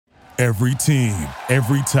Every team,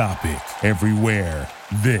 every topic, everywhere.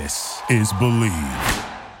 This is Believe.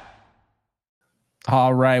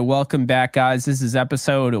 All right, welcome back, guys. This is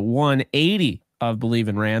episode 180 of Believe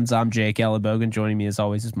in Rams. I'm Jake Ellenbogen. Joining me, as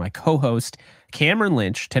always, is my co-host, Cameron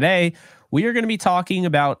Lynch. Today, we are going to be talking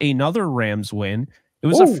about another Rams win. It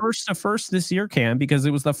was a first this year, Cam, because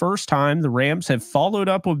it was the first time the Rams have followed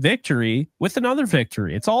up with victory with another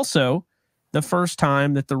victory. It's also the first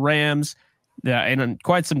time that the Rams, in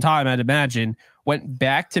quite some time, I'd imagine, went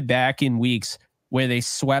back-to-back in weeks where they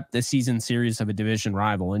swept the season series of a division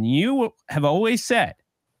rival. And you have always said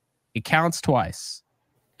it counts twice.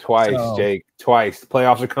 Jake. Twice. The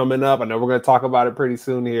playoffs are coming up. I know we're going to talk about it pretty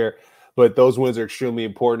soon here, but those wins are extremely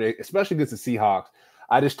important, especially against the Seahawks.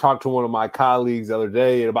 I just talked to one of my colleagues the other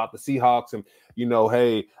day about the Seahawks, and,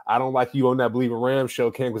 hey, I don't like you on that Believe in Rams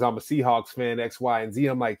show, Ken, because I'm a Seahawks fan, X, Y, and Z.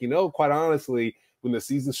 I'm like, quite honestly, when the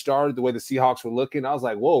season started, the way the Seahawks were looking, I was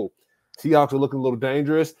like, whoa, Seahawks are looking a little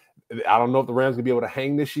dangerous. I don't know if the Rams going to be able to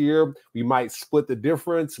hang this year. We might split the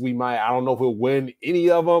difference. I don't know if we'll win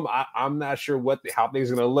any of them. I'm not sure how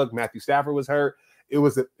things are going to look. Matthew Stafford was hurt. It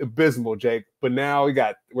was abysmal, Jake. But now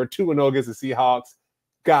we're 2-0 against the Seahawks.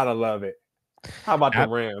 Gotta love it. How about the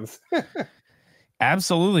Rams?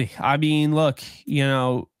 Absolutely. I mean, look,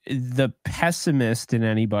 the pessimist in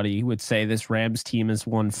anybody would say this Rams team has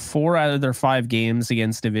won 4 out of their 5 games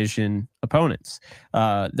against division opponents.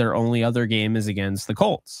 Their only other game is against the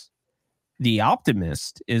Colts. The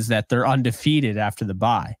optimist is that they're undefeated after the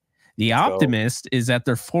bye. The optimist is that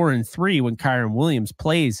they're 4-3 when Kyren Williams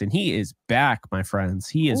plays, and he is back, my friends.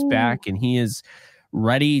 He is back, and he is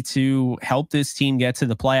ready to help this team get to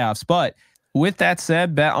the playoffs. But with that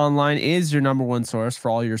said, BetOnline is your number one source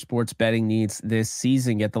for all your sports betting needs this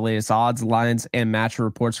season. Get the latest odds, lines, and matchup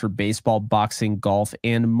reports for baseball, boxing, golf,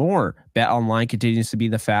 and more. BetOnline continues to be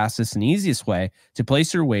the fastest and easiest way to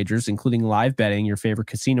place your wagers, including live betting, your favorite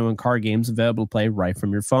casino and card games available to play right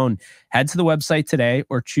from your phone. Head to the website today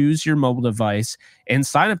or choose your mobile device and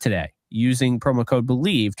sign up today using promo code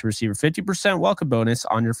BELIEVE to receive a 50% welcome bonus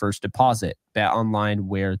on your first deposit. BetOnline,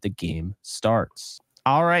 where the game starts.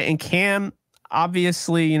 All right, and Cam,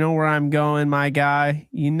 obviously, you know where I'm going, my guy.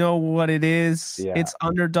 You know what it is. Yeah. It's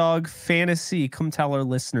Underdog Fantasy. Come tell our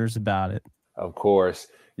listeners about it. Of course.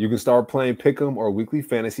 You can start playing Pick'em or Weekly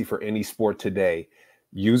Fantasy for any sport today.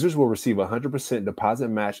 Users will receive a 100% deposit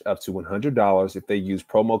match up to $100 if they use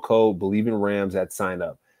promo code BelieveInRams at sign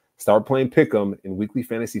up. Start playing Pick'em in Weekly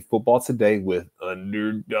Fantasy football today with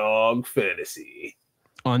Underdog Fantasy.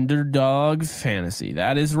 Underdog Fantasy.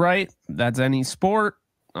 That is right. That's any sport.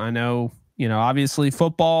 I know. Obviously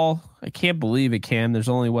football, I can't believe it, Cam. There's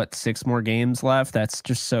only, 6 more games left? That's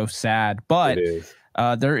just so sad. But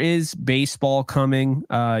there is baseball coming.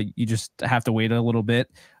 You just have to wait a little bit.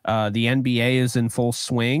 The NBA is in full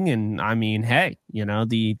swing. And, I mean, hey, the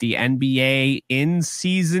NBA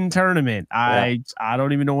in-season tournament. I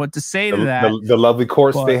don't even know what to say to that. The lovely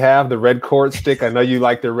courts they have, the red court stick. I know you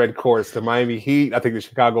like the red courts. The Miami Heat, I think the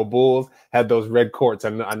Chicago Bulls had those red courts. I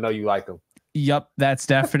know you like them. Yep, that's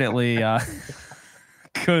definitely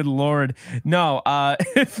good Lord. No,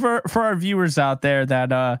 for our viewers out there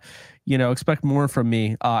that expect more from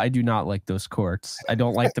me, I do not like those courts. I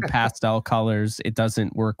don't like the pastel colors. It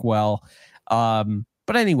doesn't work well. But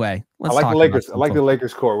anyway, let's talk the Lakers. about I like the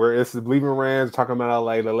Lakers court where it's the Believe in Rams talking about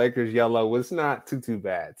LA. The Lakers yellow. It's not too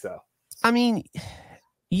bad. So I mean,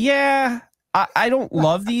 yeah, I don't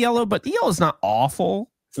love the yellow, but the yellow is not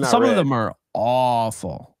awful. Some of them are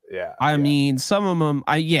awful. Yeah. I mean, some of them,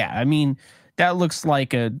 I mean, that looks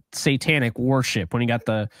like a satanic worship when you got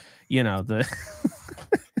the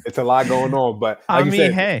It's a lot going on, but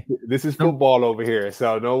hey, this is football over here,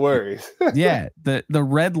 so no worries. Yeah, the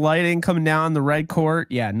red lighting coming down the red court.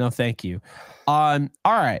 Yeah, no, thank you. All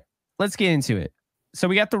right, let's get into it. So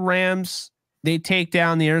we got the Rams. They take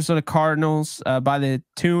down the Arizona Cardinals by the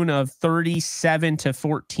tune of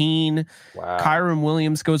 37-14. Wow. Kyren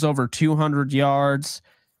Williams goes over 200 yards.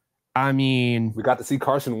 I mean, we got to see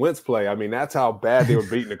Carson Wentz play. I mean, that's how bad they were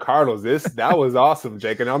beating the Cardinals. That was awesome,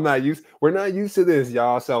 Jake. And we're not used to this,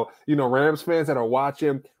 y'all. So, Rams fans that are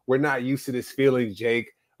watching, we're not used to this feeling,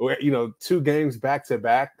 Jake. We're, 2 games back to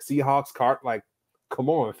back, Seahawks, come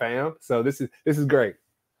on, fam. So this is great.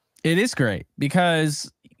 It is great because,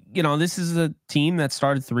 this is a team that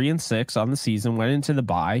started 3-6 on the season, went into the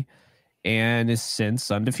bye, and is since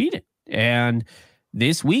undefeated. And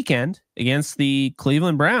this weekend against the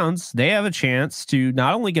Cleveland Browns, they have a chance to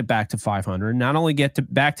not only get back to 500, not only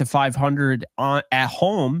back to 500 at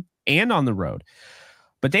home and on the road,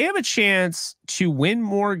 but they have a chance to win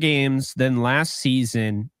more games than last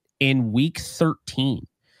season in week 13.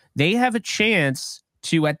 They have a chance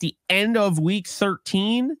to, at the end of week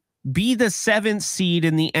 13, be the 7th seed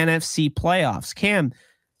in the NFC playoffs. Cam,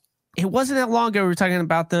 it wasn't that long ago we were talking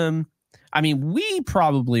about them. I mean, we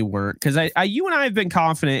probably weren't, because you and I have been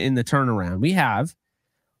confident in the turnaround. We have.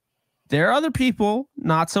 There are other people,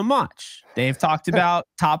 not so much. They've talked about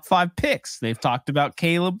top 5 picks. They've talked about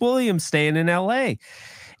Caleb Williams staying in LA.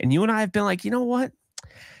 And you and I have been like, you know what?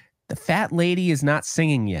 The fat lady is not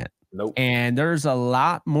singing yet. Nope. And there's a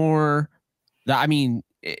lot more. I mean,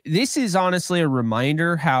 this is honestly a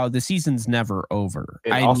reminder how the season's never over.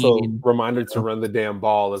 And also reminder to run the damn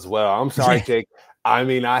ball as well. I'm sorry, Jake. I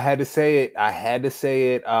mean, I had to say it.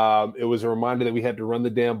 It was a reminder that we had to run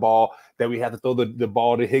the damn ball, that we had to throw the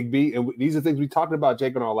ball to Higbee. And these are things we talked about,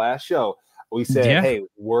 Jake, on our last show. We said, hey,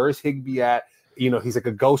 where's Higbee at? You know, he's like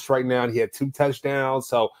a ghost right now. And he had 2 touchdowns.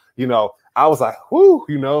 So, you know, I was like, whoo,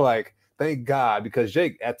 you know, like, thank God. Because,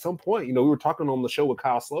 Jake, at some point, you know, we were talking on the show with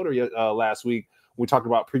Kyle Sloter last week. We talked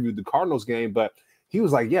about preview the Cardinals game, but he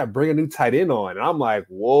was like, yeah, bring a new tight end on. And I'm like,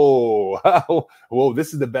 whoa, whoa,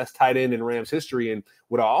 this is the best tight end in Rams history. And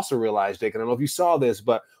what I also realized, Jake, and I don't know if you saw this,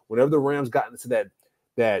 but whenever the Rams got into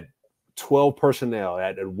that 12 personnel,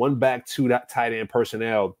 that 1 back, 2 tight end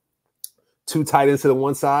personnel, 2 tight ends to the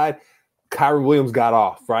one side, Kyren Williams got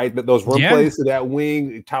off, right? But those run plays to that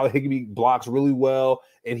wing, Tyler Higbee blocks really well,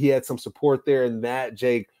 and he had some support there. And that,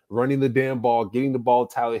 Jake, running the damn ball, getting the ball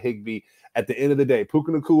to Tyler Higbee. At the end of the day, Puka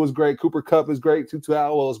Nacua was great. Cooper Kupp is great. Tutu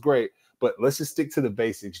Atwell is great. But let's just stick to the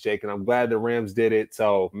basics, Jake. And I'm glad the Rams did it.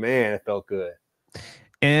 So, man, it felt good.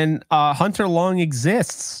 And Hunter Long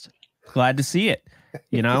exists. Glad to see it.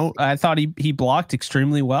 You know, I thought he blocked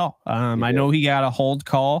extremely well. I know he got a hold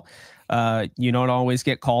call. You don't always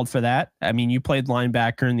get called for that. I mean, you played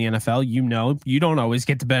linebacker in the NFL. You know, you don't always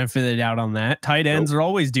get the benefit of the doubt on that. Tight ends are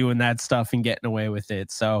always doing that stuff and getting away with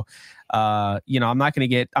it. So, you know, I'm not going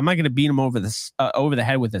to beat him over the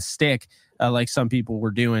head with a stick like some people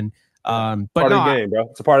were doing. But part of the game, bro.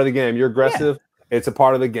 It's a part of the game. You're aggressive. Yeah. It's a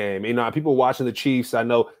part of the game. You know, people watching the Chiefs, I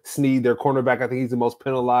know Snead, their cornerback, I think he's the most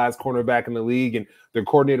penalized cornerback in the league. And their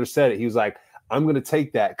coordinator said it. He was like, I'm going to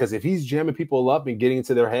take that, because if he's jamming people up and getting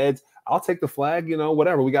into their heads, I'll take the flag, you know,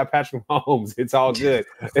 whatever. We got Patrick Mahomes. It's all good.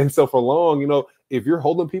 And so for Long, you know, if you're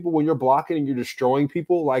holding people when you're blocking and you're destroying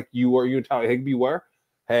people like you and Tyler Higbee were,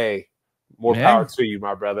 hey, more power to you,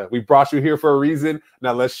 my brother. We brought you here for a reason.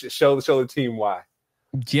 Now let's show the team why.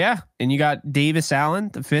 Yeah, and you got Davis Allen,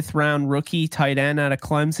 the 5th-round rookie tight end out of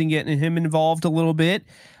Clemson, getting him involved a little bit.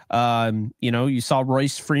 You know, you saw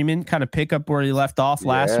Royce Freeman kind of pick up where he left off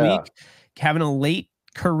last week, having a late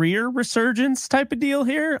career resurgence type of deal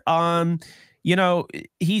here. You know,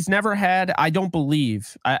 he's never had, I don't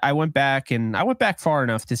believe, I went back far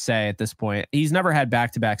enough to say at this point, he's never had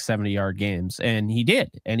back-to-back 70-yard games, and he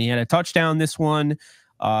did. And he had a touchdown this one,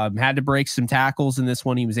 had to break some tackles in this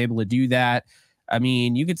one. He was able to do that. I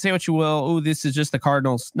mean, you could say what you will. Oh, this is just the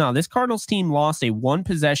Cardinals. No, this Cardinals team lost a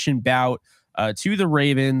 1-possession bout to the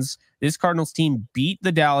Ravens. This Cardinals team beat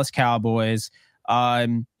the Dallas Cowboys.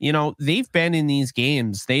 You know, they've been in these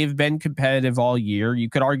games. They've been competitive all year. You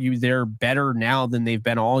could argue they're better now than they've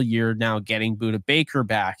been all year now, getting Budda Baker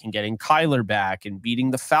back and getting Kyler back and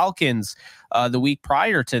beating the Falcons the week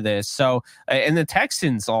prior to this. So, and the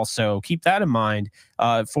Texans also, keep that in mind,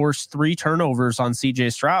 forced 3 turnovers on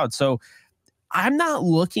CJ Stroud. So I'm not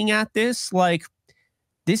looking at this like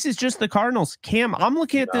this is just the Cardinals. Cam, I'm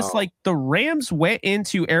looking at this like the Rams went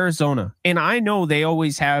into Arizona, and I know they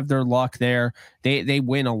always have their luck there. They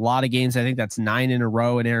win a lot of games. I think that's 9 in a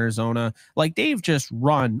row in Arizona. Like, they've just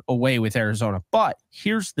run away with Arizona. But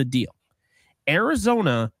here's the deal.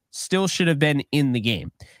 Arizona still should have been in the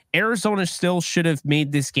game. Arizona still should have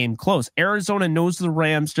made this game close. Arizona knows the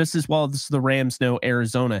Rams just as well as the Rams know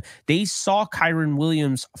Arizona. They saw Kyren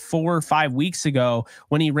Williams 4 or 5 weeks ago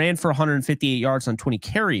when he ran for 158 yards on 20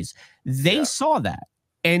 carries. They saw that.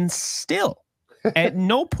 And still, at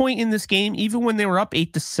no point in this game, even when they were up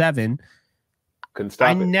 8-7, couldn't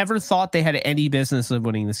stop it. Never thought they had any business of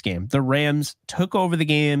winning this game. The Rams took over the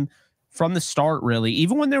game from the start, really.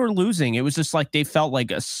 Even when they were losing, it was just like they felt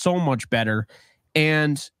like so much better.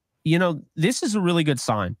 And you know, this is a really good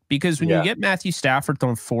sign, because when you get Matthew Stafford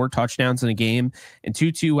throwing 4 touchdowns in a game, and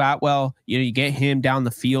Tutu Atwell, you know, you get him down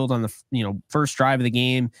the field on the first drive of the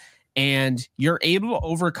game, and you're able to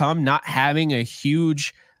overcome not having a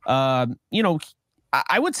huge, I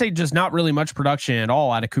would say just not really much production at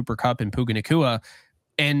all out of Cooper Kupp and Puka Nacua.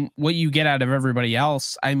 And what you get out of everybody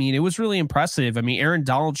else, I mean, it was really impressive. I mean, Aaron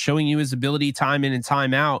Donald showing you his ability time in and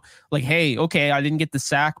time out. Like, hey, okay, I didn't get the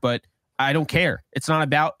sack, but I don't care. It's not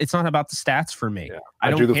about the stats for me. Yeah.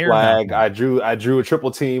 I drew the flag. I drew a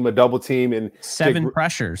triple team, a double team, and 7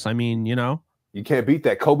 pressures. I mean, you know, You can't beat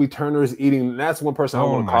that. Kobe Turner is eating. That's one person I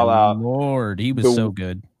want to call out. Lord, he was so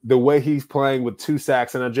good. The way he's playing with 2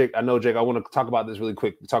 sacks. And Jake, I want to talk about this really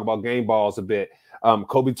quick. Talk about game balls a bit.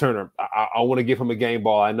 Kobe Turner, I want to give him a game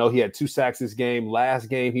ball. I know he had 2 sacks this game. Last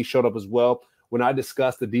game, he showed up as well. When I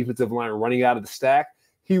discussed the defensive line running out of the stack,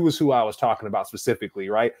 he was who I was talking about specifically,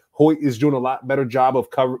 right? Hoyt is doing a lot better job of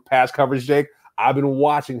pass coverage, Jake. I've been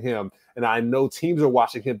watching him, and I know teams are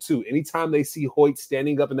watching him too. Anytime they see Hoyt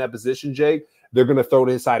standing up in that position, Jake, they're going to throw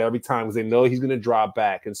to his side every time because they know he's going to drop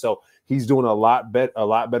back. And so he's doing a lot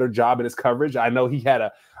better job in his coverage. I know he had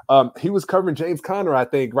he was covering James Conner, I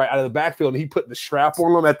think, right out of the backfield, and he put the strap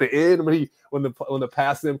on him at the end when the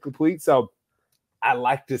pass is complete. So I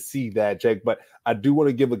like to see that, Jake, but I do want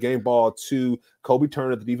to give a game ball to Kobe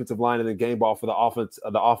Turner, the defensive line, and then game ball for the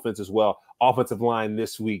offense as well. Offensive line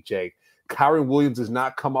this week, Jake. Kyren Williams does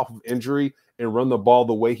not come off of injury and run the ball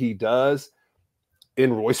the way he does.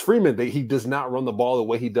 In Royce Freeman, he does not run the ball the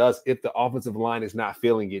way he does if the offensive line is not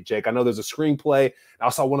feeling it, Jake. I know there's a screenplay. I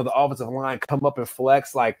saw one of the offensive line come up and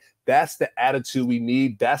flex. Like, that's the attitude we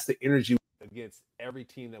need. That's the energy against every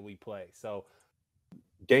team that we play. So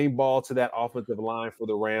game ball to that offensive line for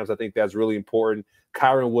the Rams. I think that's really important.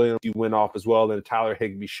 Kyren Williams, you went off as well. Then Tyler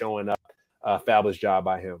Higbee showing up. Fabulous job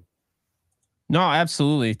by him. No,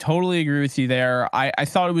 absolutely. Totally agree with you there. I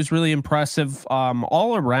thought it was really impressive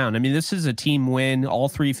all around. I mean, this is a team win, all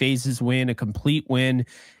 3 phases win, a complete win.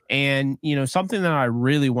 And, something that I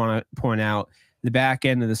really want to point out, the back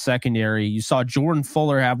end of the secondary, you saw Jordan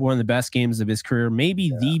Fuller have one of the best games of his career,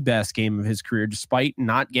 maybe the best game of his career, despite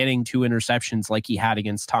not getting 2 interceptions like he had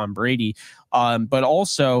against Tom Brady. But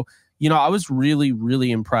also, I was really,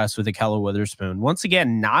 really impressed with Ahkello Witherspoon. Once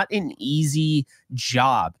again, not an easy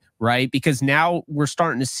job, right? Because now we're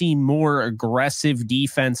starting to see more aggressive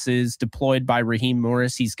defenses deployed by Raheem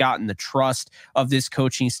Morris. He's gotten the trust of this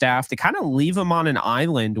coaching staff to kind of leave him on an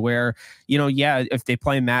island where, if they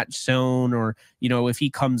play match zone or, if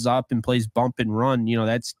he comes up and plays bump and run,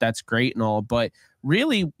 that's great and all. But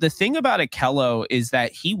really, the thing about Ahkello is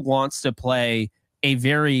that he wants to play a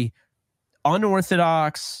very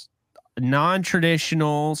unorthodox,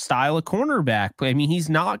 non-traditional style of cornerback. I mean, he's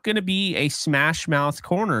not going to be a smash mouth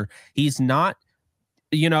corner. He's not,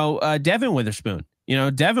 Devin Witherspoon.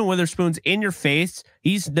 Devin Witherspoon's in your face.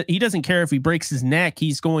 He doesn't care if he breaks his neck.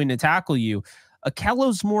 He's going to tackle you.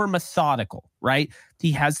 Ahkello's more methodical, right?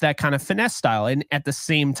 He has that kind of finesse style. And at the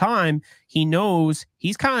same time, he knows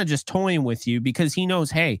he's kind of just toying with you because he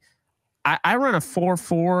knows, hey, I run a 4.4,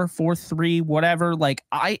 4.3, whatever. Like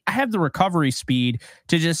I have the recovery speed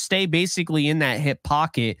to just stay basically in that hip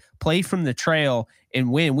pocket, play from the trail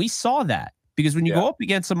and win. We saw that because when you go up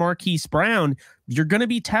against a Marquise Brown, you're going to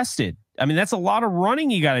be tested. I mean, that's a lot of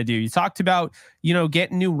running you got to do. You talked about,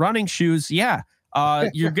 getting new running shoes. Yeah.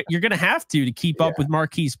 You're going to have to keep up with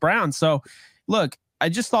Marquise Brown. So look, I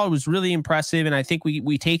just thought it was really impressive. And I think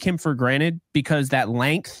we take him for granted because that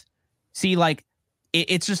length,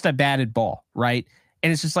 it's just a batted ball, right?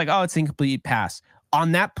 And it's just like, oh, it's an incomplete pass.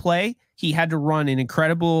 On that play, he had to run an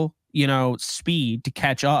incredible, speed to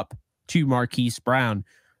catch up to Marquise Brown.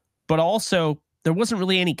 But also, there wasn't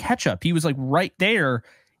really any catch up. He was like right there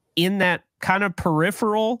in that kind of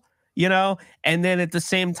peripheral, and then at the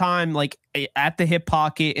same time, like at the hip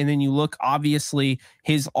pocket. And then you look, obviously,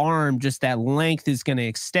 his arm, just that length is going to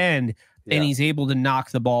extend and he's able to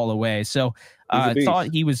knock the ball away. So I thought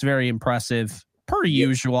he was very impressive. Per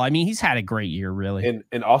usual. I mean, he's had a great year, really.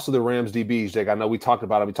 And also the Rams DBs, Jake. I know we talked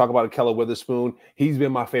about it. We talked about Ahkello Witherspoon. He's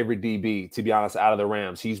been my favorite DB, to be honest, out of the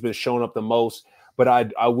Rams. He's been showing up the most. But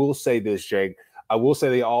I will say this, Jake. I will say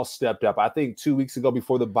they all stepped up. I think 2 weeks ago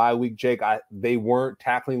before the bye week, Jake, they weren't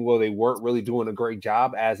tackling well. They weren't really doing a great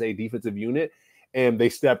job as a defensive unit, and they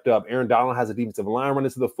stepped up. Aaron Donald has a defensive line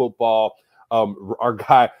running to the football. Our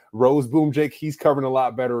guy, Roseboom, Jake, he's covering a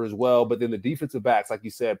lot better as well. But then the defensive backs, like you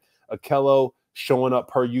said, Ahkello, showing up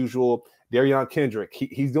per usual. Darion Kendrick,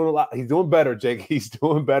 he's doing a lot. He's doing better, Jake. He's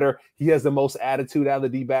doing better. He has the most attitude out of the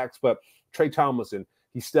D-backs. But Trey Tomlinson,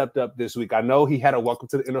 he stepped up this week. I know he had a welcome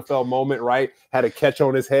to the NFL moment, right? Had a catch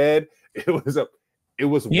on his head. He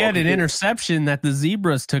had an interception that the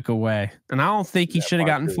Zebras took away, and I don't think he should have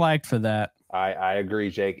gotten flagged for that. I agree,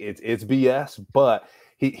 Jake. It's BS, but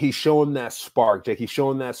he's showing that spark, Jake. He's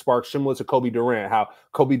showing that spark similar to Kobe Durant. How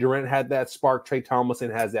Kobe Durant had that spark, Trey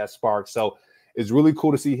Tomlinson has that spark. So it's really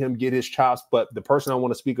cool to see him get his chops. But the person I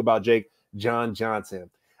want to speak about, Jake, John Johnson.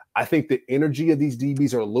 I think the energy of these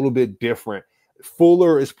DBs are a little bit different.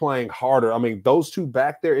 Fuller is playing harder. I mean, those two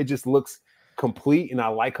back there, it just looks complete, and I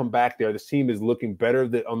like him back there. This team is looking better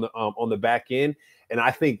on the back end, and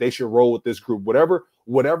I think they should roll with this group.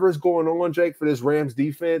 Whatever is going on, Jake, for this Rams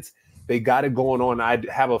defense, They got it going on. I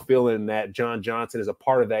have a feeling that John Johnson is a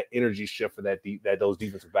part of that energy shift for those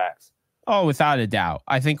defensive backs. Oh, without a doubt.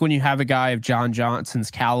 I think when you have a guy of John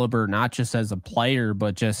Johnson's caliber, not just as a player,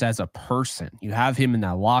 but just as a person, you have him in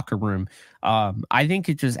that locker room. I think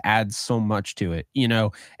it just adds so much to it,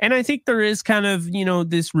 and I think there is kind of,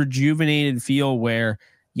 this rejuvenated feel where,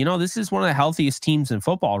 this is one of the healthiest teams in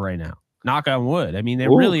football right now. Knock on wood. I mean, they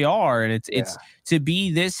really are. And it's to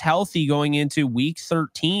be this healthy going into week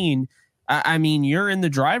 13. I mean, you're in the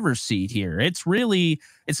driver's seat here. It's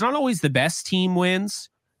not always the best team wins.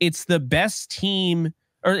 It's the best team,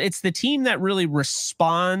 or it's the team that really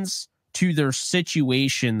responds to their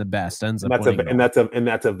situation the best. Ends up and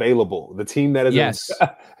that's available. The team that is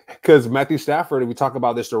because Matthew Stafford, and we talk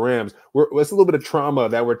about this, the Rams. It's a little bit of trauma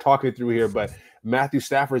that we're talking through here, but Matthew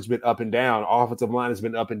Stafford's been up and down. Offensive line has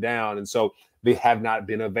been up and down, and so they have not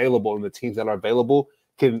been available. And the teams that are available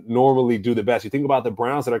can normally do the best. You think about the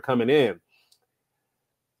Browns that are coming in.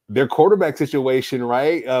 Their quarterback situation,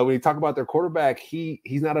 right? When you talk about their quarterback,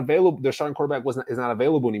 he's not available. Their starting quarterback is not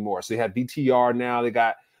available anymore. So they have DTR now.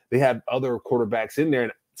 They have other quarterbacks in there.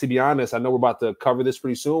 And to be honest, I know we're about to cover this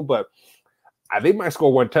pretty soon, but I think might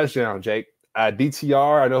score one touchdown, Jake.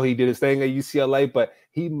 DTR, I know he did his thing at UCLA, but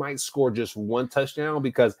he might score just one touchdown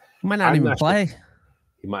because he might not even play. Sure.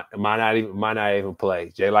 He might not even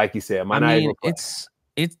play. Jay, like you said, might not even play.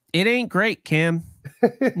 It ain't great, Cam.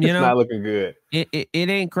 It's not looking good. It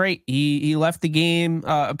ain't great. He left the game,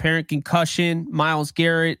 apparent concussion. Myles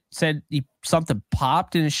Garrett said something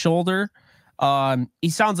popped in his shoulder. He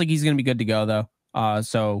sounds like he's going to be good to go though.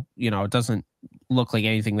 So it doesn't look like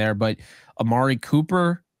anything there. But Amari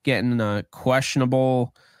Cooper getting a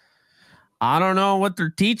questionable. I don't know what they're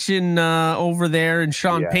teaching over there in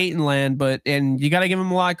Sean Payton land, and you got to give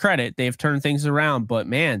him a lot of credit. They've turned things around, but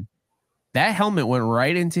man, that helmet went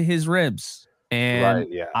right into his ribs. And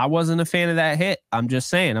I wasn't a fan of that hit. I'm just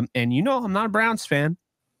saying. I'm not a Browns fan.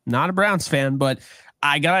 But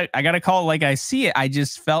I gotta call it like I see it. I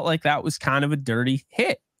just felt like that was kind of a dirty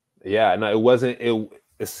hit. Yeah, no, it wasn't.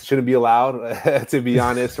 It shouldn't be allowed, to be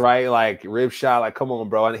honest, right? Like rib shot, like come on,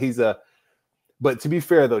 bro. And but to be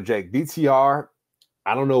fair though, Jake, DTR,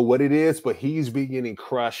 I don't know what it is, but he's been getting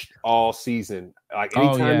crushed all season. Like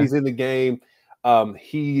anytime he's in the game,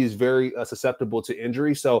 he is very susceptible to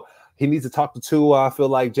injury. So he needs to talk to Tua. I feel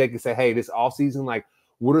like Jake and say, hey, this offseason, like,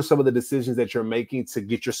 what are some of the decisions that you're making to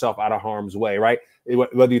get yourself out of harm's way, right?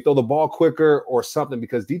 Whether you throw the ball quicker or something,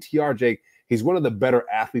 because DTR, Jake, he's one of the better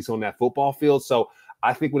athletes on that football field. So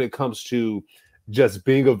I think when it comes to just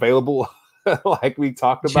being available, like we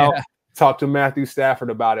talked about, talk to Matthew Stafford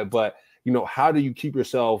about it. But, how do you keep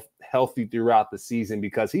yourself healthy throughout the season?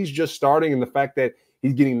 Because he's just starting, and the fact that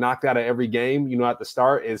he's getting knocked out of every game, at the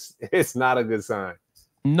start it's not a good sign.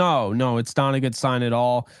 No, it's not a good sign at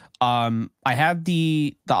all. I have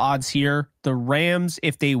the odds here. The Rams,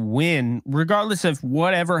 if they win, regardless of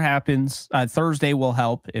whatever happens, Thursday will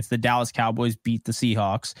help if the Dallas Cowboys beat the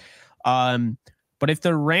Seahawks. But if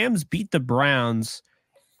the Rams beat the Browns,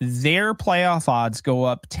 their playoff odds go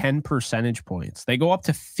up 10 percentage points. They go up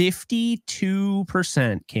to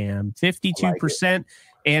 52%, Cam. 52%.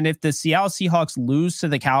 And if the Seattle Seahawks lose to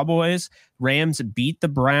the Cowboys, Rams beat the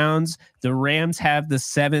Browns, the Rams have the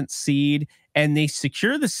 7th seed, and they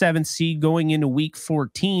secure the 7th seed going into week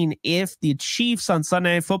 14. If the Chiefs on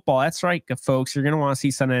Sunday Night Football, that's right, folks, you're going to want to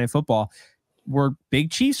see Sunday Night Football. We're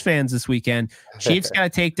big Chiefs fans this weekend. Chiefs got to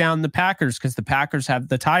take down the Packers because the Packers have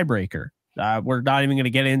the tiebreaker. We're not even going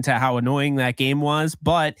to get into how annoying that game was,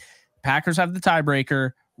 but Packers have the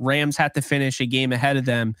tiebreaker. Rams have to finish a game ahead of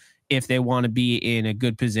them if they want to be in a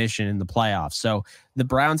good position in the playoffs. So the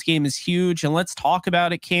Browns game is huge, and let's talk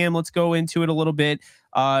about it, Cam. Let's go into it a little bit.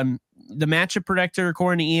 The matchup predictor,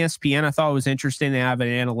 according to ESPN, I thought it was interesting. They have an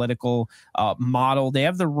analytical model. They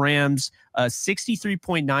have the Rams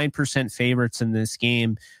 63.9% favorites in this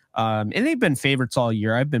game. And they've been favorites all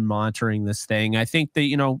year. I've been monitoring this thing. I think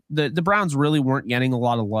that, the Browns really weren't getting a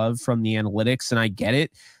lot of love from the analytics, and I get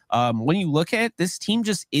it. When you look at it, this team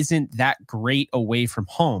just isn't that great away from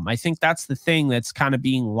home. I think that's the thing that's kind of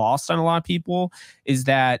being lost on a lot of people, is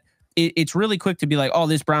that it's really quick to be like, oh,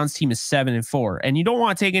 this Browns team is 7-4, and you don't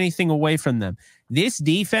want to take anything away from them. This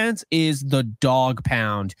defense is the dog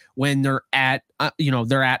pound when they're at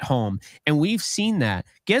home, and we've seen that.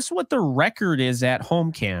 Guess what the record is at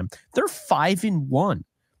home, Cam? They're 5-1.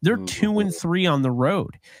 They're 2-3 on the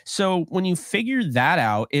road. So when you figure that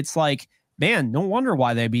out, it's like, man, no wonder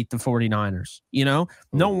why they beat the 49ers.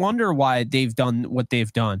 No wonder why they've done what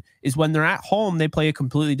they've done. Is when they're at home, they play a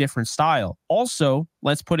completely different style. Also,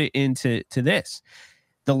 let's put it into this.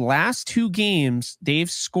 The last 2 games, they've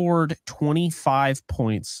scored 25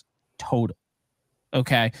 points total.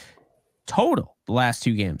 Okay. Total the last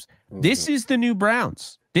 2 games. Mm-hmm. This is the new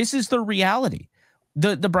Browns. This is the reality.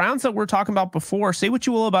 The Browns that we're talking about before, say what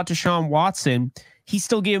you will about Deshaun Watson, he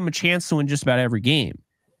still gave him a chance to win just about every game.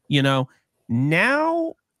 You know,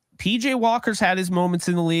 now PJ Walker's had his moments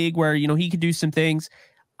in the league where, you know, he could do some things.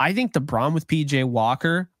 I think the problem with PJ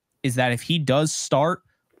Walker is that if he does start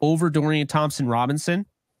over Dorian Thompson-Robinson,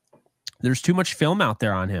 there's too much film out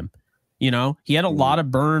there on him. You know, he had a lot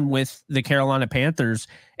of burn with the Carolina Panthers,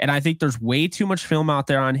 and I think there's way too much film out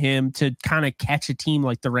there on him to kind of catch a team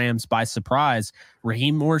like the Rams by surprise.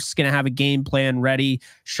 Raheem Morris going to have a game plan ready.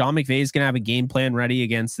 Sean McVay is going to have a game plan ready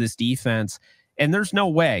against this defense, and there's no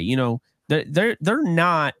way, you know, they're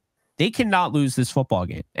not. They cannot lose this football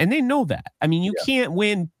game, and they know that. I mean, you can't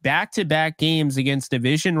win back-to-back games against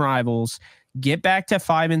division rivals, get back to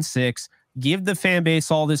 5-6, give the fan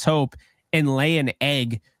base all this hope, and lay an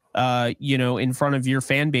egg, you know, in front of your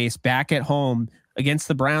fan base back at home against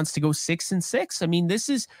the Browns to go 6-6. I mean, this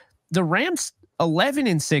is the Rams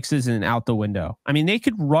 11-6 isn't out the window. I mean, they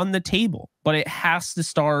could run the table, but it has to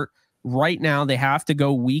start right now. They have to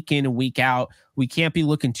go week in and week out. We can't be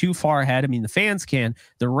looking too far ahead. I mean, the fans can.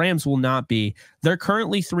 The Rams will not be. They're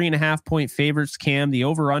currently 3.5-point favorites, Cam. The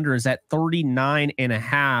over-under is at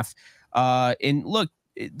 39.5. And look,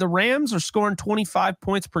 the Rams are scoring 25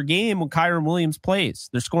 points per game when Kyren Williams plays.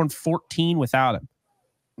 They're scoring 14 without him.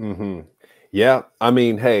 Mm-hmm. Yeah, I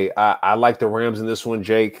mean, hey, I like the Rams in this one,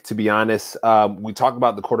 Jake, to be honest. We talk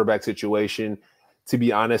about the quarterback situation. To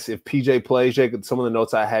be honest, if PJ plays, Jake, some of the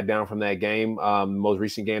notes I had down from that game, the most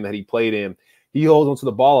recent game that he played in, he holds onto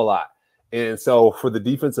the ball a lot. And so for the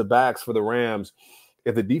defensive backs for the Rams,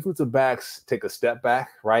 if the defensive backs take a step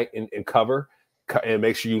back, right, and cover and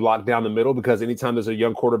make sure you lock down the middle, because anytime there's a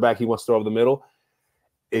young quarterback, he wants to throw over the middle.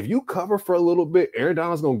 If you cover for a little bit, Aaron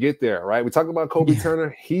Donald's going to get there, right? We talked about Kobe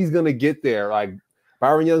Turner. He's going to get there. Like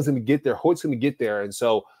Byron Young's going to get there. Hoyt's going to get there. And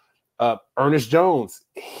so Ernest Jones,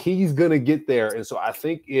 he's going to get there. And so I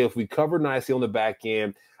think if we cover nicely on the back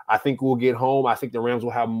end, I think we'll get home. I think the Rams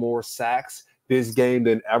will have more sacks this game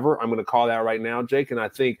than ever. I'm going to call that right now, Jake. And I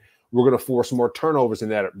think we're going to force more turnovers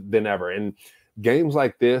than ever. And games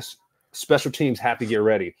like this, special teams have to get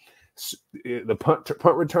ready. The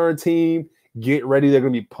punt return team, get ready. They're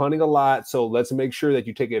going to be punting a lot. So let's make sure that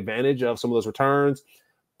you take advantage of some of those returns.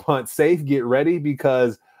 Punt safe, get ready,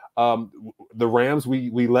 because the Rams, we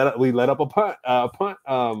let up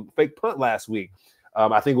a fake punt last week.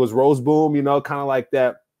 I think it was Roseboom, you know, kind of like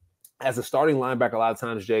that. As a starting linebacker, a lot of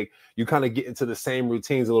times, Jake, you kind of get into the same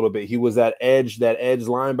routines a little bit. He was that edge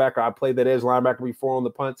linebacker. I played that edge linebacker before on the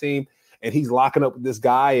punt team, and he's locking up with this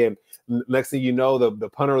guy. And next thing you know, the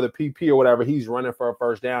punter or the PP or whatever, he's running for a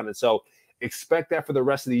first down. And so expect that for the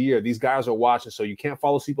rest of the year. These guys are watching, so you can't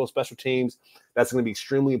follow people special teams. That's going to be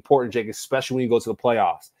extremely important, Jake, especially when you go to the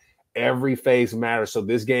playoffs. Every phase matters. So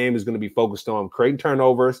this game is going to be focused on creating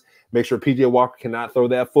turnovers, make sure PJ Walker cannot throw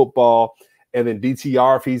that football, and then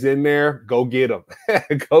DTR, if he's in there, go get him.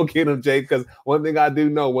 Go get him, Jake, because one thing I do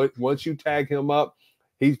know, once you tag him up,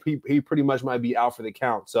 he pretty much might be out for the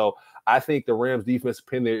count. So I think the Rams defense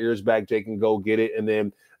pin their ears back, Jake, and go get it, and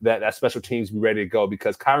then that special teams be ready to go,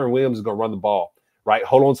 because Kyren Williams is going to run the ball, right?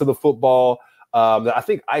 Hold on to the football. I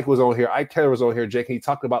think Ike Taylor was on here, Jake, and he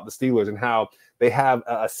talked about the Steelers and how they have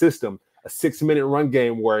a system, a 6-minute run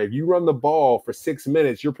game where if you run the ball for 6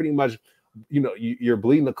 minutes, you're pretty much, you know, you're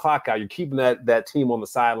bleeding the clock out. You're keeping that team on the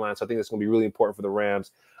sideline. So I think it's going to be really important for the Rams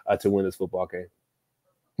to win this football game.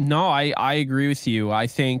 No, I agree with you. I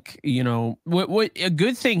think, you know, what a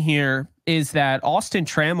good thing here is that Austin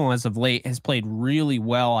Trammell as of late has played really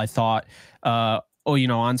well, I thought, you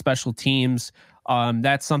know, on special teams.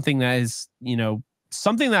 That's something that is, you know,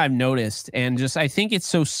 something that I've noticed, and just I think it's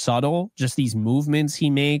so subtle, just these movements he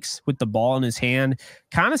makes with the ball in his hand,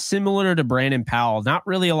 kind of similar to Brandon Powell. Not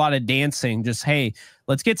really a lot of dancing, just, hey,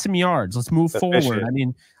 let's get some yards, let's move forward. I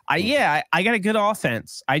mean, I got a good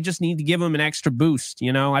offense. I just need to give him an extra boost.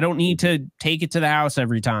 You know, I don't need to take it to the house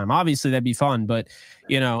every time. Obviously, that'd be fun, but,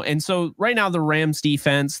 you know, and so right now the Rams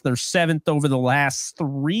defense, they're 7th over the last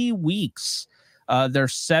 3 weeks. They're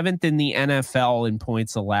 7th in the NFL in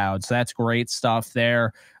points allowed. So that's great stuff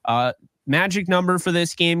there. Magic number for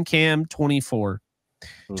this game, Cam, 24.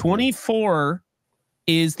 Mm-hmm. 24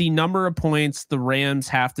 is the number of points the Rams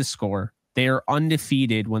have to score. They are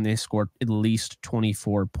undefeated when they score at least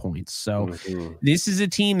 24 points. So This is a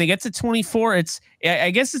team that gets to 24.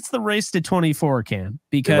 I guess it's the race to 24, Cam,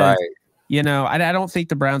 because, you know, I don't think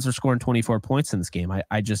the Browns are scoring 24 points in this game.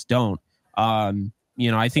 I just don't. You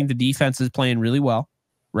know, I think the defense is playing really well.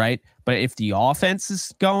 right? But if the offense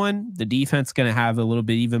is going, the defense is going to have a little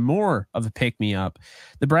bit even more of a pick-me-up.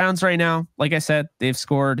 The Browns right now, like I said, they've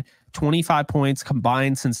scored 25 points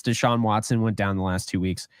combined since Deshaun Watson went down the last 2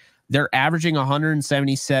 weeks. They're averaging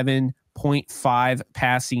 177.5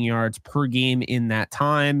 passing yards per game in that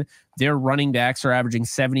time. Their running backs are averaging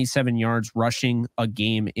 77 yards rushing a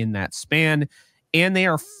game in that span. And they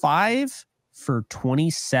are 5 for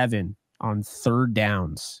 27 on third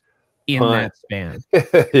downs in that span.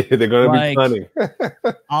 They're going to be punting.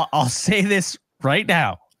 I'll say this right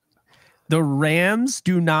now. The Rams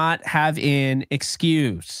do not have an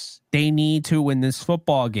excuse. They need to win this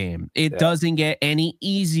football game. It doesn't get any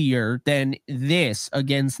easier than this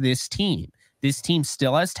against this team. This team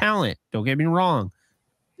still has talent. Don't get me wrong.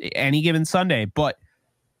 Any given Sunday. But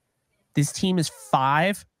this team is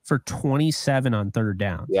 5 for 27 on third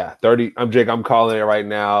down. Yeah, 30. I'm calling it right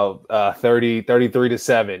now.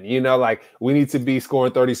 33-7. You know, like we need to be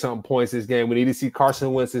scoring 30-something points this game. We need to see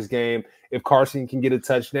Carson Wentz this game. If Carson can get a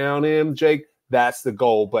touchdown in, Jake, that's the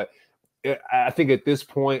goal. But I think at this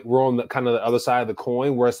point, we're on the kind of the other side of the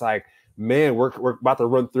coin where it's like, man, we're about to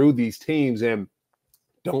run through these teams and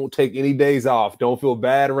don't take any days off. Don't feel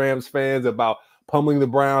bad, Rams fans, about pummeling the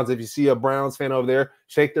Browns. If you see a Browns fan over there,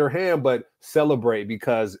 shake their hand, but celebrate,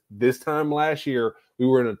 because this time last year, we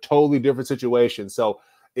were in a totally different situation. So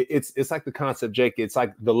it's like the concept, Jake. It's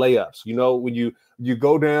like the layups. You know, when you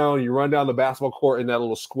go down, you run down the basketball court in that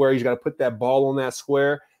little square, you got to put that ball on that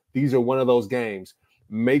square. These are one of those games.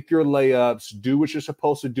 Make your layups, do what you're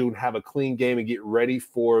supposed to do, and have a clean game and get ready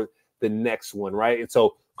for the next one, right? And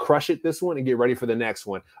so crush it this one and get ready for the next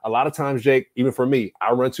one. A lot of times, Jake, even for me,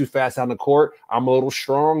 I run too fast out in the court. I'm a little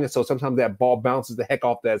strong, and so sometimes that ball bounces the heck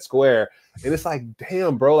off that square. And it's like,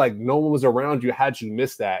 damn, bro, like no one was around you. How'd you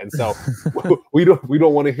miss that? And so we don't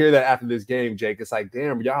want to hear that after this game, Jake. It's like,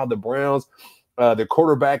 damn, y'all, the Browns, the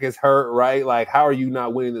quarterback is hurt, right? Like, how are you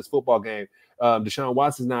not winning this football game? Deshaun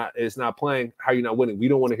Watson is not playing. How are you not winning? We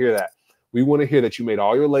don't want to hear that. We want to hear that you made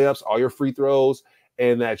all your layups, all your free throws,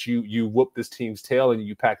 and that you whooped this team's tail and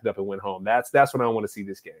you packed it up and went home. That's what I want to see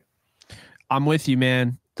this game. I'm with you,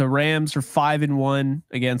 man. The Rams are 5-1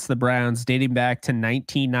 against the Browns, dating back to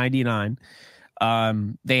 1999.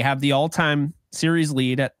 They have the all-time series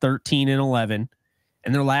lead at 13-11,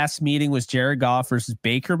 and their last meeting was Jared Goff versus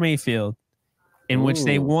Baker Mayfield, in which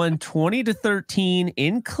they won 20-13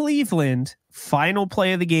 in Cleveland. Final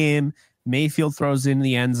play of the game, Mayfield throws in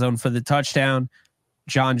the end zone for the touchdown.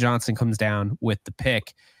 John Johnson comes down with the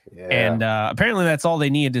pick. Yeah. And apparently that's all they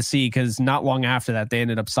needed to see, because not long after that, they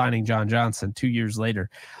ended up signing John Johnson 2 years later.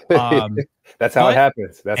 That's how it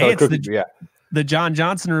happens. That's how it cooks. The John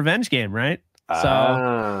Johnson revenge game, right?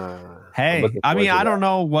 So, hey, I mean, I don't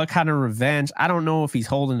know what kind of revenge. I don't know if he's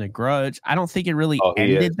holding a grudge. I don't think it really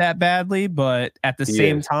ended that badly, but at the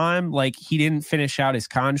same time, like, he didn't finish out his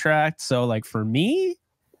contract. So, like, for me,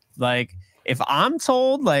 like, if I'm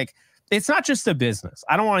told, like, it's not just a business.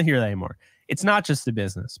 I don't want to hear that anymore. It's not just a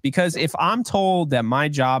business, because if I'm told that my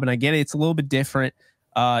job, and I get it, it's a little bit different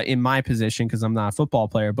in my position because I'm not a football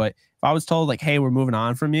player, but if I was told, like, hey, we're moving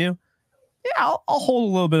on from you, yeah, I'll hold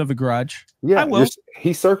a little bit of a grudge. Yeah, I will.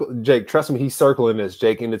 He's circling, Jake. Trust me, he's circling this,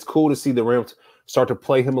 Jake, and it's cool to see the Rams start to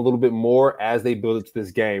play him a little bit more as they build it to this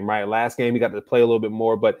game. Right, last game he got to play a little bit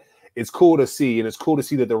more, but it's cool to see, and it's cool to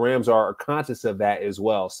see that the Rams are conscious of that as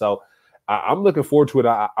well. So I'm looking forward to it.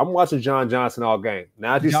 I'm watching John Johnson all game.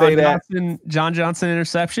 Now, if you say that, John Johnson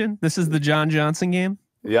interception. This is the John Johnson game.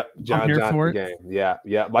 Yep, John Johnson game. Yeah,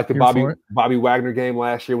 like the Bobby Wagner game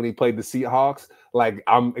last year when he played the Seahawks. Like,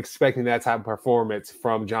 I'm expecting that type of performance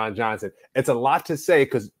from John Johnson. It's a lot to say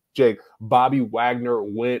because, Jake, Bobby Wagner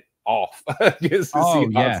went off against the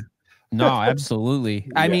Seahawks. Yeah. No,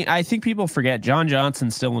 absolutely. I mean, I think people forget John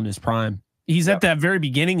Johnson's still in his prime. He's at that very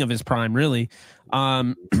beginning of his prime, really.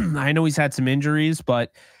 I know he's had some injuries,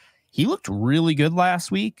 but he looked really good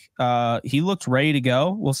last week. He looked ready to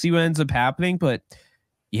go. We'll see what ends up happening, but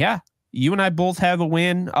yeah, you and I both have a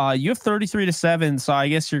win. You have 33-7, so I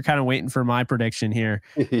guess you're kind of waiting for my prediction here.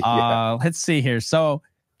 Let's see here. So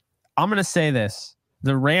I'm going to say this.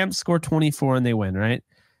 The Rams score 24 and they win, right?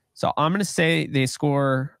 So I'm going to say they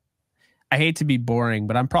score, I hate to be boring,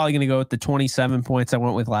 but I'm probably going to go with the 27 points I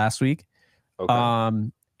went with last week. Okay.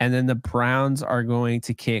 And then the Browns are going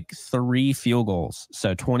to kick 3 field goals.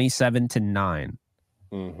 So 27-9.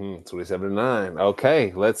 27-9.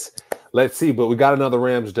 Okay, let's see. But we got another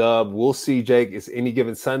Rams dub. We'll see, Jake. It's any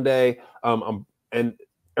given Sunday. And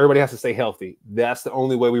everybody has to stay healthy. That's the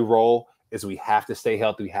only way we roll, is we have to stay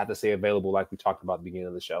healthy. We have to stay available, like we talked about at the beginning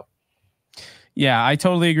of the show. Yeah, I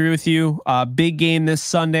totally agree with you. Big game this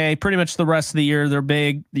Sunday. Pretty much the rest of the year, they're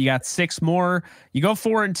big. You got 6 more. You go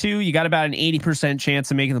 4-2, you got about an 80%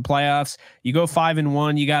 chance of making the playoffs. You go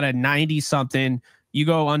 5-1, you got a 90-something. You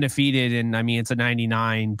go undefeated, and I mean, it's a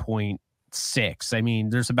 99.6. I mean,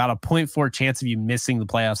 there's about a 0.4 chance of you missing the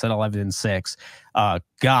playoffs at 11-6.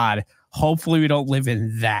 God, hopefully we don't live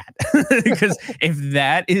in that, because if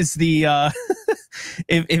that is the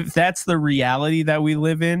if that's the reality that we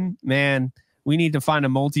live in, man, we need to find a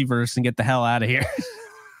multiverse and get the hell out of here.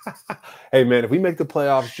 Hey, man, if we make the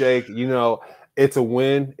playoffs, Jake, you know, it's a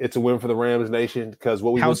win. It's a win for the Rams Nation, because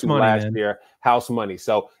what we went through last year, house money.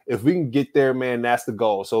 So if we can get there, man, that's the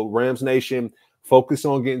goal. So Rams Nation, focus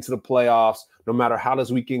on getting to the playoffs. No matter how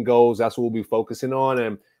this weekend goes, that's what we'll be focusing on.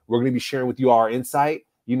 And we're going to be sharing with you our insight,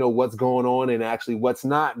 you know, what's going on and actually what's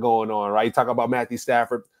not going on, right? You talk about Matthew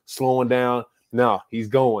Stafford slowing down. No, he's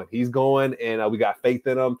going. And we got faith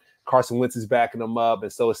in him. Carson Wentz is backing him up,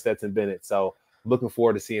 and so is Stetson Bennett. So looking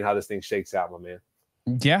forward to seeing how this thing shakes out, my man.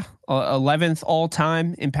 Yeah, 11th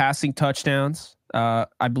all-time in passing touchdowns.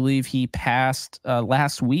 I believe he passed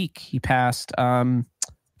last week. He passed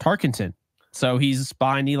Tarkenton. So he's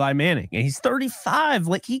behind Eli Manning, and he's 35.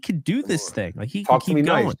 Like, he could do this thing. Like, he talk can to keep me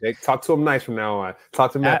going. Nice, Jake. Talk to him nice from now on.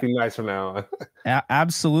 Talk to Matthew nice from now on.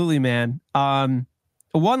 Absolutely, man.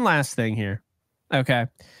 One last thing here. Okay,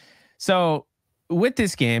 so with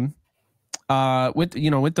this game, with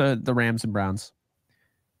the Rams and Browns,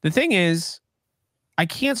 the thing is, I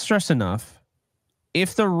can't stress enough,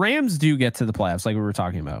 if the Rams do get to the playoffs, like we were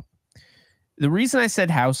talking about, the reason I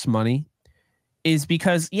said house money is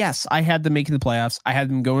because, yes, I had them making the playoffs. I had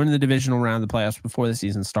them going to the divisional round of the playoffs before the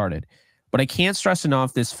season started. But I can't stress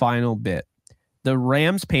enough this final bit. The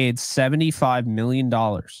Rams paid $75 million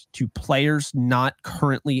to players not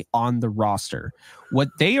currently on the roster. What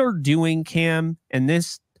they are doing, Cam, and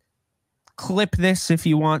clip this if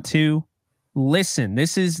you want to. Listen,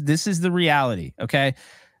 this is the reality, okay?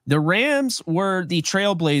 The Rams were the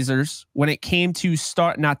trailblazers when it came to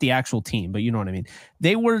start, not the actual team, but you know what I mean.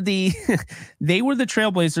 They were the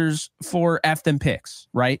trailblazers for F them picks,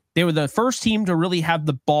 right? They were the first team to really have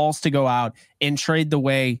the balls to go out and trade the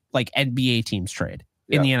way like NBA teams trade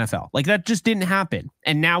in the NFL. Like, that just didn't happen.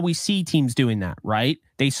 And now we see teams doing that, right?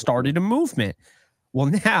 They started a movement. Well,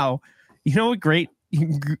 now, you know what great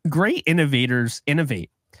innovators innovate.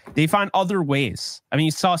 They find other ways. I mean,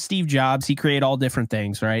 you saw Steve Jobs. He created all different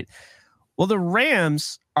things, right? Well, the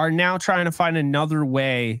Rams are now trying to find another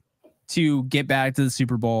way to get back to the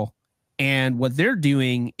Super Bowl. And what they're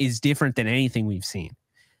doing is different than anything we've seen.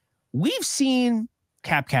 We've seen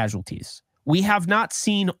cap casualties. We have not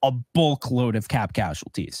seen a bulk load of cap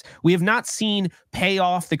casualties. We have not seen pay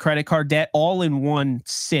off the credit card debt all in one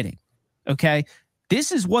sitting. Okay?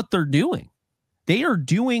 This is what they're doing. They are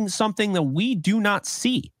doing something that we do not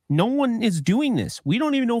see. No one is doing this. We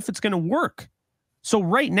don't even know if it's going to work. So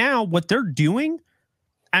right now, what they're doing,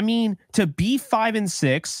 I mean, to be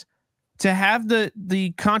 5-6, to have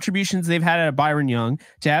the contributions they've had out of Byron Young,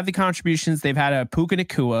 to have the contributions they've had out of Puka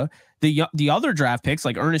Nacua, the other draft picks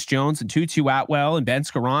like Ernest Jones and Tutu Atwell and Ben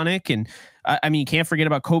Skoranek, and I mean, you can't forget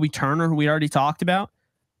about Kobe Turner, who we already talked about.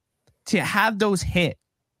 To have those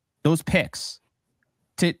picks,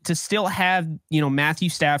 to still have, Matthew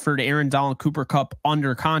Stafford, Aaron Donald, Cooper Kupp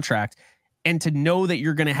under contract, and to know that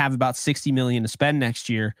you're going to have about $60 million to spend next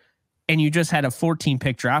year, and you just had a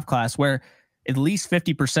 14-pick draft class where at least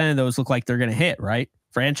 50% of those look like they're going to hit, right?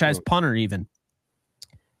 Franchise punter even.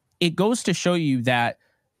 It goes to show you that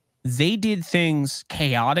they did things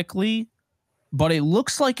chaotically, but it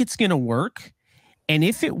looks like it's going to work. And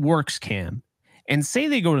if it works, Cam, and say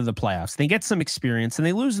they go to the playoffs, they get some experience and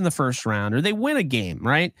they lose in the first round or they win a game,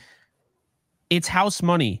 right? It's house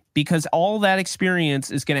money, because all that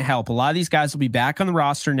experience is going to help. A lot of these guys will be back on the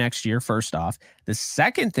roster next year, first off. The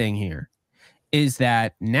second thing here is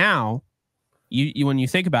that now, you when you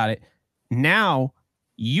think about it, now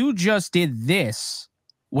you just did this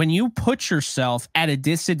when you put yourself at a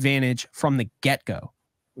disadvantage from the get-go.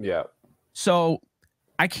 Yeah. So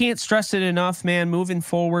I can't stress it enough, man, moving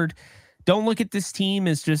forward. Don't look at this team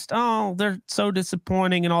as just, oh, they're so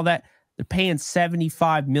disappointing and all that. They're paying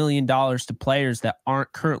 $75 million to players that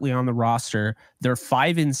aren't currently on the roster. They're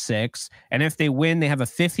 5-6. And if they win, they have a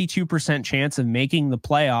 52% chance of making the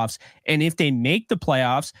playoffs. And if they make the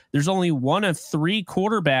playoffs, there's only one of 3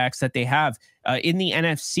 quarterbacks that they have in the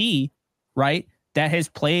NFC, right, that has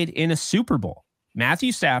played in a Super Bowl.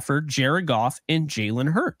 Matthew Stafford, Jared Goff, and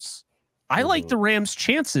Jalen Hurts. I like the Rams'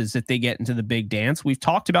 chances if they get into the big dance. We've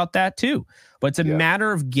talked about that too. But it's a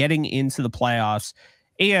matter of getting into the playoffs.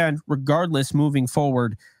 And regardless, moving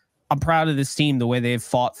forward, I'm proud of this team, the way they've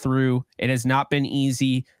fought through. It has not been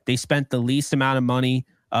easy. They spent the least amount of money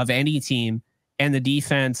of any team, and the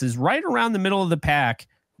defense is right around the middle of the pack.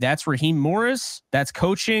 That's Raheem Morris. That's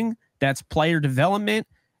coaching. That's player development.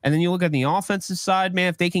 And then you look at the offensive side, man,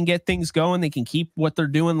 if they can get things going, they can keep what they're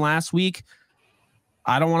doing last week.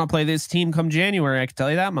 I don't want to play this team come January. I can tell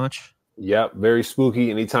you that much. Yep, very spooky.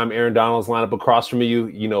 Anytime Aaron Donald's line up across from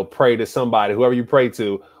you, pray to somebody, whoever you pray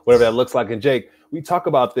to, whatever that looks like. And Jake, we talk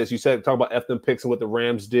about this. You said talk about them picks and what the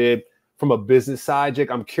Rams did from a business side. Jake,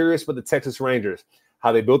 I'm curious about the Texas Rangers,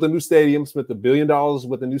 how they built a new stadium, spent $1 billion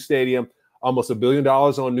with a new stadium, almost $1 billion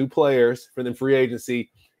on new players for them free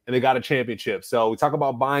agency, and they got a championship. So we talk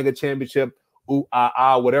about buying a championship,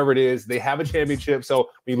 whatever it is, they have a championship. So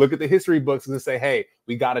when you look at the history books and say, hey,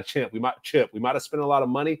 we got a chip. We might have spent a lot of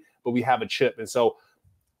money, but we have a chip. And so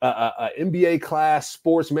NBA class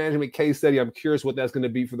sports management case study, I'm curious what that's going to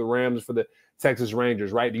be for the Rams, for the Texas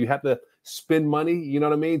Rangers, right? Do you have to spend money, you know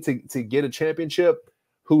what I mean, to get a championship?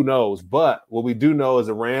 Who knows? But what we do know is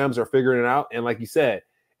the Rams are figuring it out. And like you said,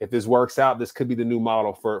 if this works out, this could be the new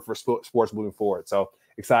model for sports moving forward. So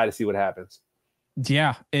excited to see what happens.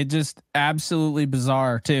 Yeah, it just absolutely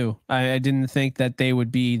bizarre too. I didn't think that they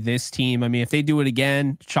would be this team. I mean, if they do it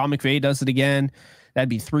again, Sean McVay does it again, that'd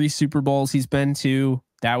be 3 Super Bowls he's been to.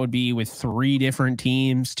 That would be with 3 different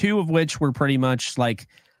teams, 2 of which were pretty much like,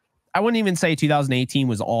 I wouldn't even say 2018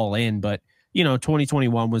 was all in, but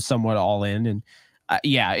 2021 was somewhat all in. And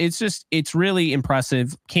it's really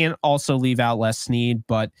impressive. Can't also leave out Les Snead,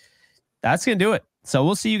 but that's going to do it. So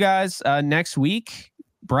we'll see you guys next week.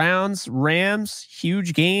 Browns, Rams,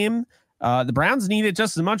 huge game. The Browns need it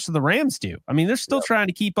just as much as the Rams do. I mean, they're still trying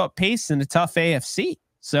to keep up pace in a tough AFC.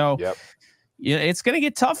 So it's going to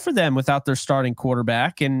get tough for them without their starting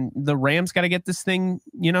quarterback. And the Rams got to get this thing,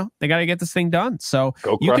 they got to get this thing done. So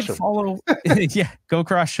go crush them. Go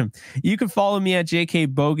crush them. You can follow me at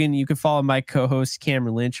JK Bogan. You can follow my co-host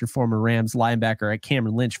Cameron Lynch, your former Rams linebacker, at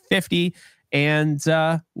Cameron Lynch 50. And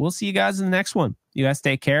we'll see you guys in the next one. You guys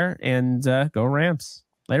take care and go Rams.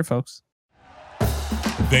 Later, folks.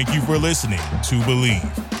 Thank you for listening to Believe.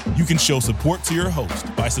 You can show support to your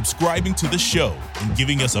host by subscribing to the show and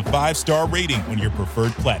giving us a 5-star rating on your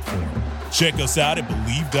preferred platform. Check us out at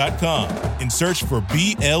Believe.com and search for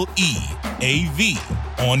BLEAV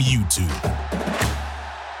on YouTube.